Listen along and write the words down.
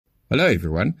Hello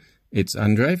everyone, it's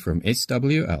Andre from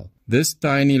SWL. This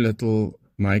tiny little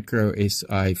micro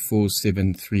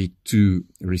Si4732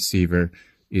 receiver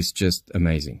is just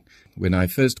amazing. When I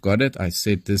first got it, I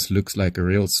said this looks like a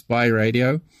real spy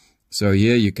radio. So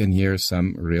here you can hear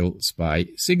some real spy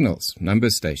signals, number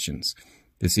stations.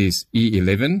 This is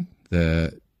E11,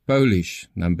 the Polish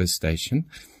number station.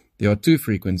 There are two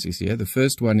frequencies here. The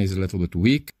first one is a little bit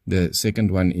weak. The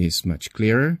second one is much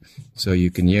clearer. So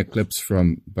you can hear clips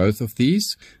from both of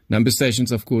these. Number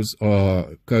stations, of course,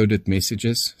 are coded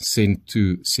messages sent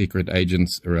to secret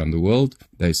agents around the world.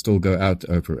 They still go out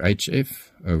over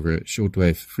HF, over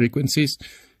shortwave frequencies,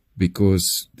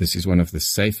 because this is one of the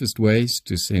safest ways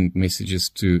to send messages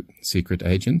to secret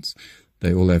agents.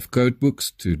 They all have code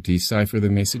books to decipher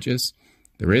the messages.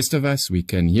 The rest of us, we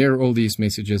can hear all these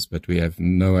messages, but we have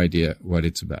no idea what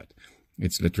it's about.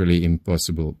 It's literally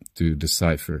impossible to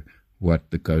decipher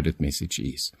what the coded message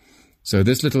is. So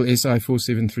this little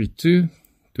Si4732,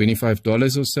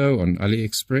 $25 or so on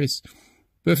AliExpress.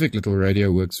 Perfect little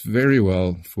radio, works very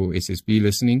well for SSB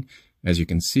listening, as you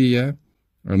can see here.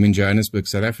 I'm in Johannesburg,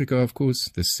 South Africa, of course.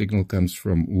 The signal comes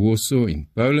from Warsaw in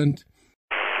Poland.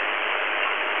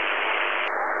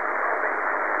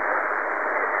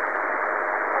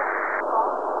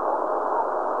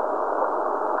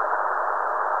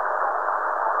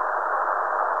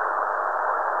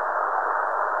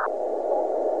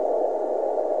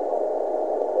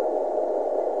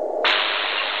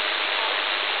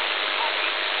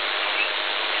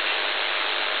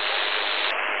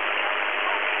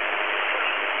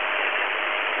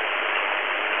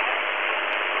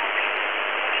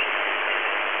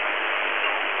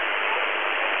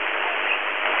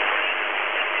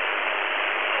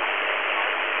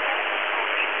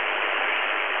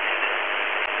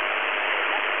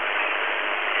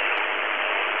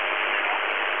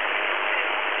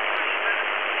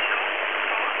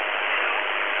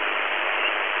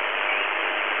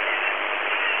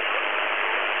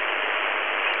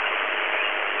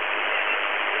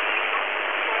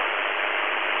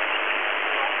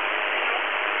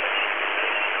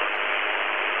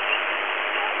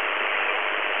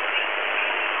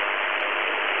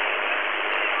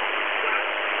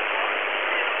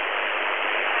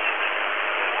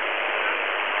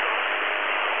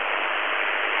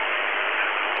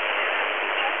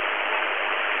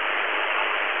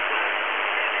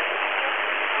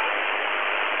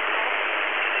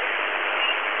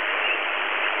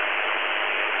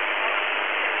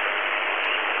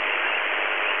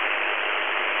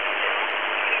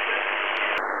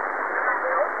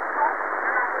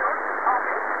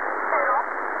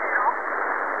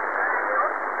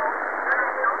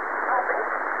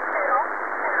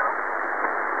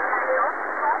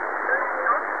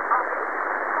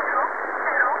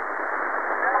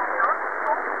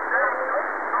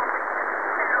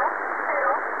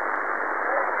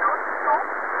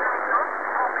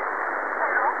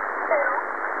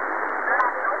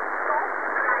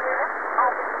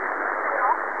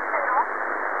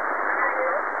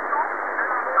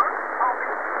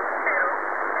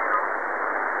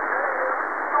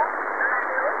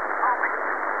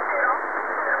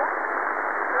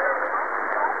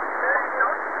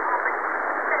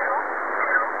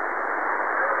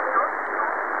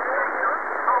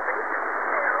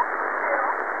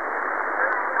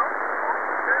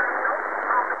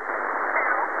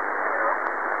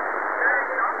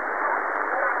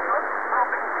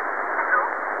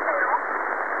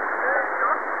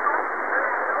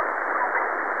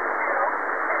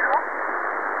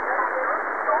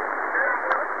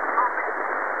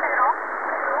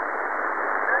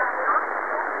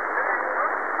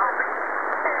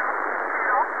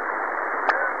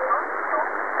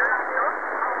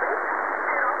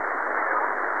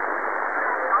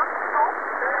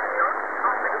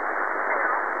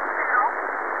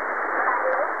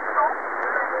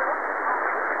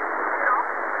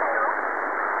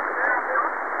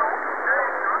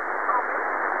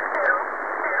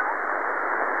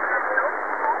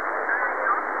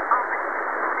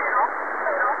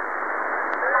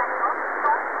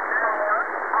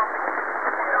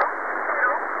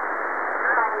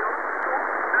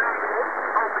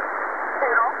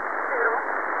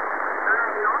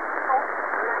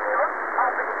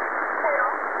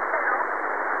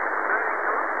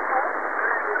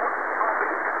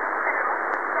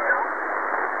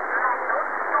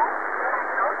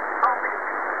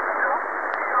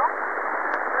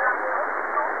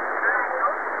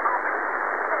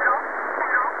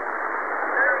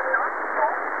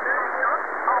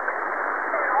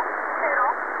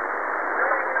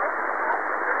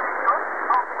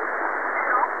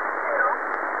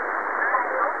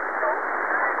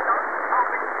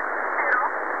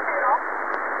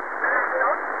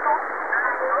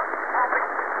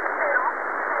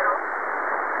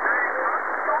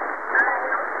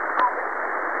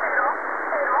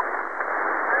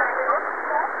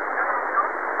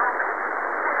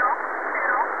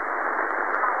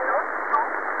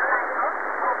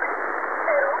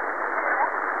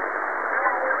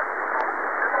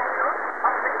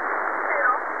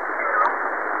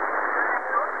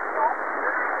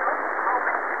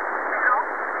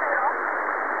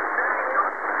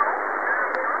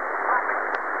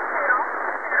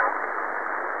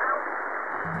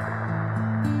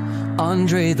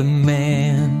 Andre the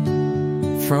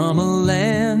man from a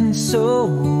land so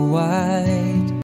wide.